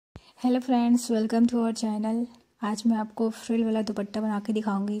Hello friends, welcome to our channel. आज मैं आपको फ्रिल वाला दुपट्टा बना के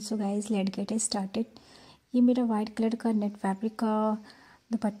दिखाऊंगी। So guys, let get started. ये मेरा वाइट कलर का नेट फैब्रिक का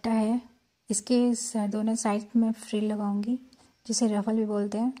दुपट्टा है। इसके दोनों साइड में फ्रिल लगाऊंगी, जिसे रफल भी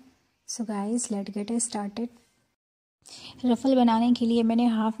बोलते हैं। So guys, let get started. रफल बनाने के लिए मैंने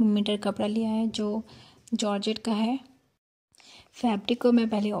 1/2 मीटर कपड़ा लिया है, जो जॉर्जेट का है। फैब्रिक को मैं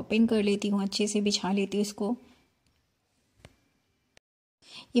पहले ओपन कर लेती हूँ, अच्छे से बिछा लेती हूँ इसको।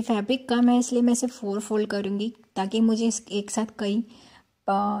 ये फैब्रिक कम है, इसलिए मैं इसे 4 फोल्ड करूँगी, ताकि मुझे एक साथ कई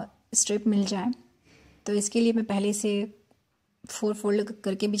स्ट्रिप मिल जाए। तो इसके लिए मैं पहले इसे 4 फोल्ड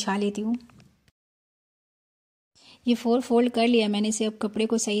करके बिछा लेती हूँ। ये 4 फोल्ड कर लिया मैंने इसे। अब कपड़े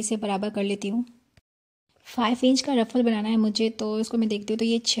को सही से बराबर कर लेती हूँ। 5 इंच का रफल बनाना है मुझे, तो इसको मैं देखती हूँ तो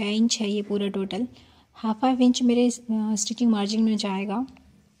ये 6 इंच है ये पूरा टोटल। हाफ इंच मेरे स्टिचिंग मार्जिन में जाएगा।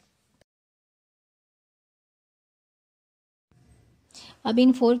 अब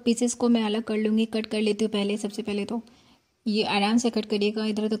इन 4 पीसेस को मैं अलग कर लूँगी, कट कर लेती हूँ पहले। सबसे पहले तो ये आराम से कट करिएगा,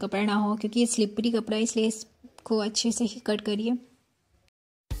 इधर तो कपड़ा ना हो, क्योंकि ये स्लिपरी कपड़ा है, इसलिए इसको अच्छे से ही कट करिए।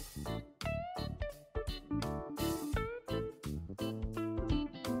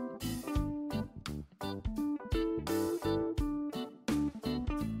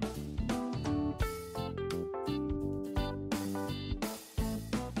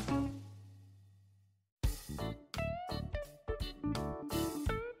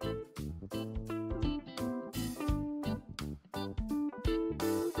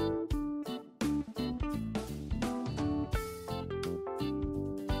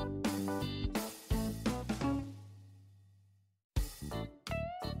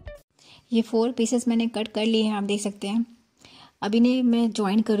 ये 4 पीसेस मैंने कट कर लिए हैं, आप देख सकते हैं। अब इन्हें मैं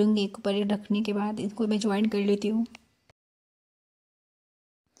ज्वाइन करूँगी। एक ऊपर रखने के बाद इनको मैं ज्वाइन कर लेती हूँ।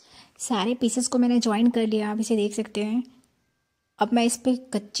 सारे पीसेस को मैंने ज्वाइन कर लिया, आप इसे देख सकते हैं। अब मैं इस पर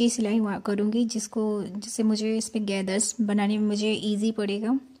कच्ची सिलाई करूँगी, जिससे मुझे इस पर गैदर्स बनाने में मुझे ईजी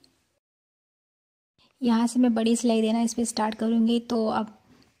पड़ेगा। यहाँ से मैं बड़ी सिलाई देना इस पर स्टार्ट करूँगी। तो अब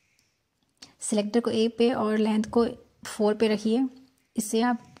सिलेक्टर को ए पे और लेंथ को 4 पे रखिए। इससे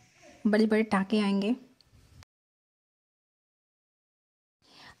आप बड़े बड़े टाँके आएंगे।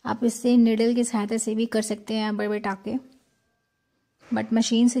 आप इससे निडल की सहायता से भी कर सकते हैं बड़े बड़े टाँके, बट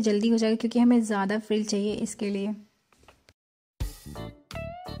मशीन से जल्दी हो जाएगा, क्योंकि हमें ज़्यादा फ्रिल चाहिए इसके लिए।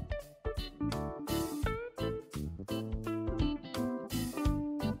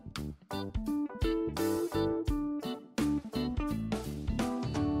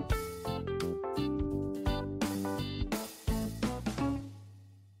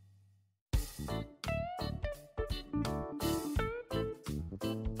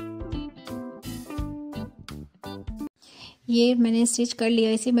 ये मैंने स्टिच कर लिया।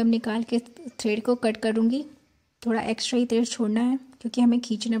 इसे मैं निकाल के थ्रेड को कट करूँगी। थोड़ा एक्स्ट्रा ही थ्रेड छोड़ना है, क्योंकि हमें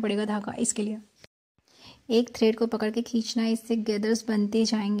खींचना पड़ेगा धागा। इसके लिए एक थ्रेड को पकड़ के खींचना है, इससे गैदर्स बनते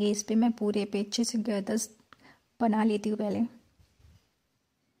जाएंगे। इस पर मैं पूरे पे अच्छे से गैदर्स बना लेती हूँ। पहले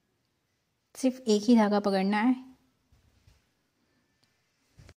सिर्फ एक ही धागा पकड़ना है।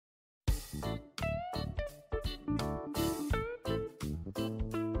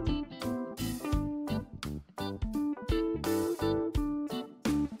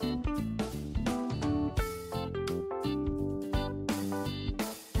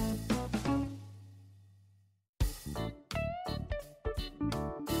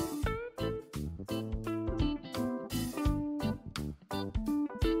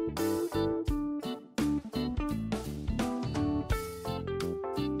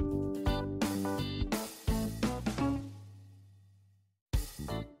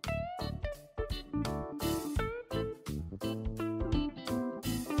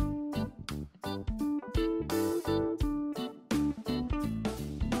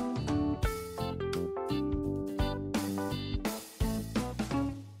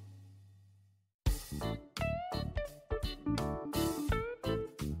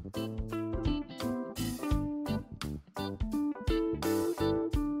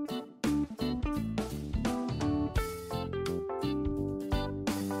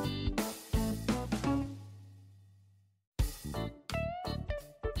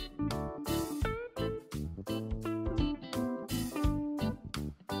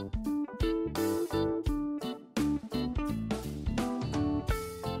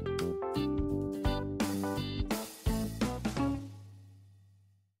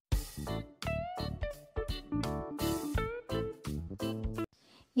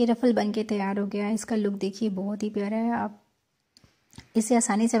 ये रफल बनके तैयार हो गया है। इसका लुक देखिए, बहुत ही प्यारा है। आप इसे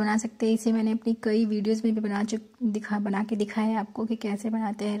आसानी से बना सकते हैं। इसे मैंने अपनी कई वीडियोस में भी बना के दिखाया है आपको कि कैसे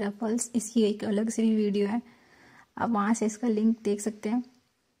बनाते हैं रफल्स। इसकी एक अलग से भी वीडियो है, आप वहाँ से इसका लिंक देख सकते हैं।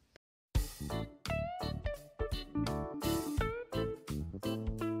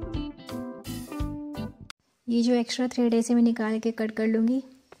 ये जो एक्स्ट्रा थ्रेड है इसे मैं निकाल के कट कर लूँगी।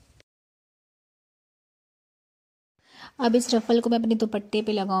 अब इस रफल को मैं अपने दुपट्टे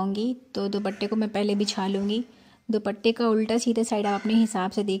पे लगाऊंगी। तो दुपट्टे को मैं पहले बिछा लूँगी। दुपट्टे का उल्टा सीधे साइड आप अपने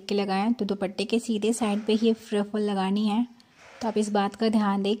हिसाब से देख के लगाएं। तो दुपट्टे के सीधे साइड पे ही रफल लगानी है। तो आप इस बात का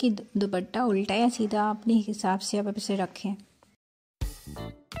ध्यान दें कि दुपट्टा उल्टा या सीधा अपने हिसाब से आप इसे रखें।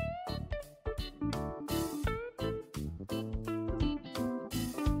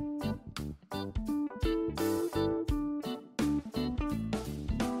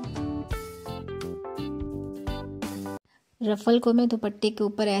 रफ़ल को मैं दुपट्टे के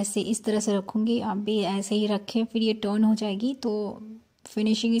ऊपर ऐसे इस तरह से रखूँगी। आप भी ऐसे ही रखें, फिर ये टर्न हो जाएगी तो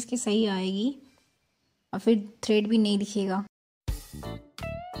फिनिशिंग इसकी सही आएगी और फिर थ्रेड भी नहीं दिखेगा।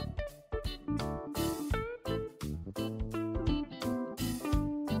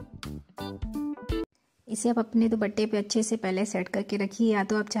 इसे आप अपने दुपट्टे पे अच्छे से पहले सेट करके रखिए। या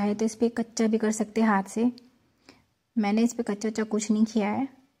तो आप चाहे तो इस पर कच्चा भी कर सकते हैं हाथ से। मैंने इस पर कच्चा कुछ नहीं किया है,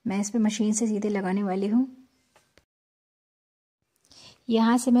 मैं इस पर मशीन से सीधे लगाने वाली हूँ।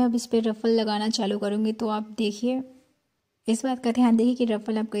 यहाँ से मैं अब इस पर रफ़ल लगाना चालू करूँगी। तो आप देखिए, इस बात का ध्यान देखिए कि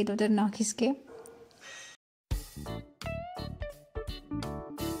रफ़ल आपको इधर उधर ना खिसके।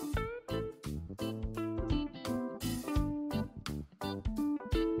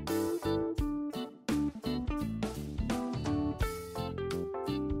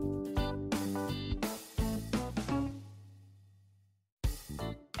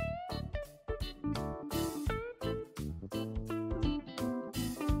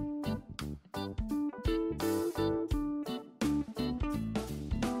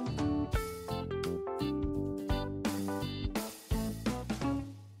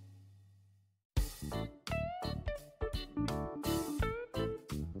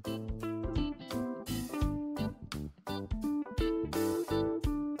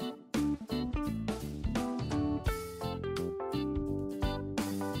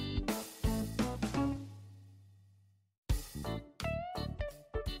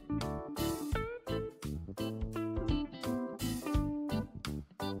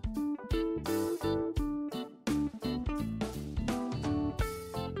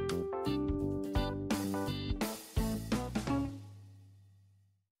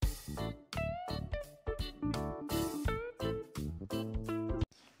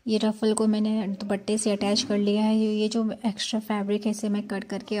 ये रफ़ल को मैंने दुपट्टे से अटैच कर लिया है। ये जो एक्स्ट्रा फैब्रिक है इसे मैं कट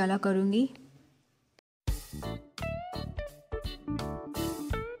करके अलग करूँगी।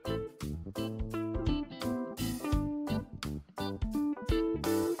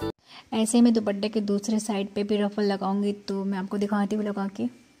 ऐसे मैं दुपट्टे के दूसरे साइड पे भी रफ़ल लगाऊंगी। तो मैं आपको दिखाती हूँ लगा के।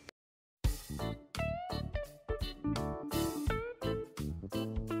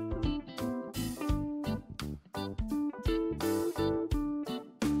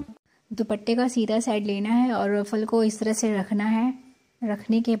 दुपट्टे का सीधा साइड लेना है और रफ़ल को इस तरह से रखना है।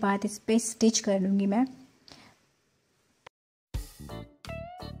 रखने के बाद इस पर स्टिच कर लूँगी मैं।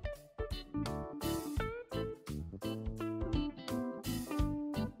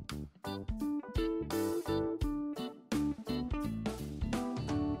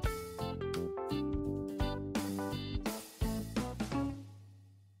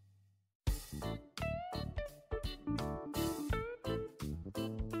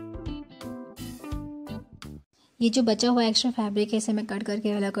 ये जो बचा हुआ एक्स्ट्रा फैब्रिक है इसे मैं कट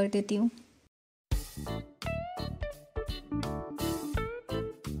करके अलग कर देती हूँ।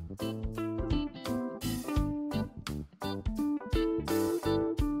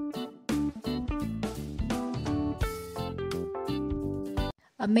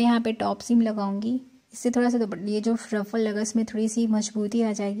 अब मैं यहाँ पे टॉप सीम लगाऊंगी। इससे थोड़ा सा ये जो रफ़ल लगा इसमें थोड़ी सी मजबूती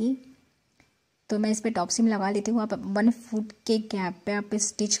आ जाएगी। तो मैं इस पे टॉप सीम लगा लेती हूँ। आप 1 फुट के गैप पे आप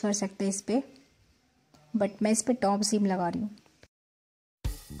स्टिच कर सकते हैं इस पर, बट मैं इस पे टॉप सीम लगा रही हूँ।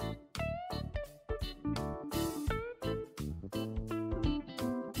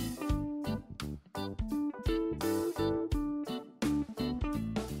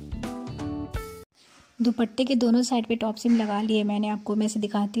 दुपट्टे के दोनों साइड पे टॉप सीम लगा लिए मैंने। आपको मैं से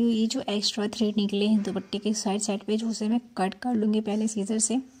दिखाती हूँ। ये जो एक्स्ट्रा थ्रेड निकले हैं दुपट्टे के साइड पे, जो उसे मैं कट कर लूँगी पहले सीजर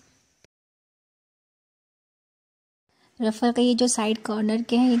से। रफ़ल का ये जो साइड कॉर्नर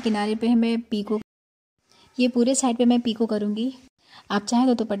के हैं ये किनारे पे मैं पीको, ये पूरे साइड पे मैं पीको करूँगी। आप चाहें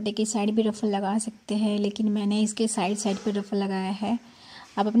तो दुपट्टे की साइड भी रफ़ल लगा सकते हैं, लेकिन मैंने इसके साइड पे रफ़ल लगाया है।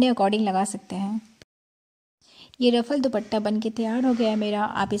 आप अपने अकॉर्डिंग लगा सकते हैं। ये रफ़ल दुपट्टा बन के तैयार हो गया है मेरा।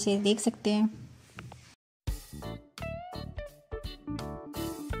 आप इसे देख सकते हैं।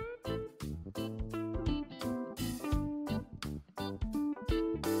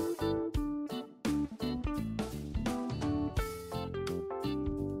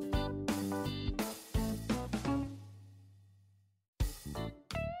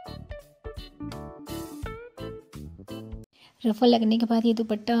 रफल लगने के बाद ये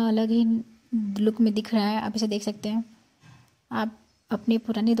दुपट्टा अलग ही लुक में दिख रहा है, आप इसे देख सकते हैं। आप अपने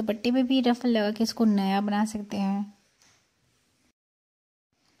पुराने दुपट्टे पे भी रफल लगा के इसको नया बना सकते हैं।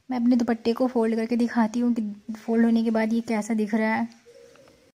 मैं अपने दुपट्टे को फोल्ड करके दिखाती हूँ कि फोल्ड होने के बाद ये कैसा दिख रहा है।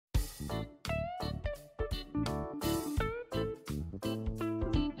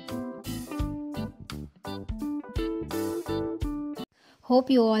 Hope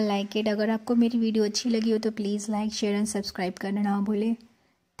you all like it. अगर आपको मेरी वीडियो अच्छी लगी हो तो please like share and subscribe करना ना भूलें।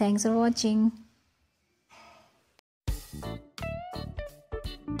 Thanks for watching.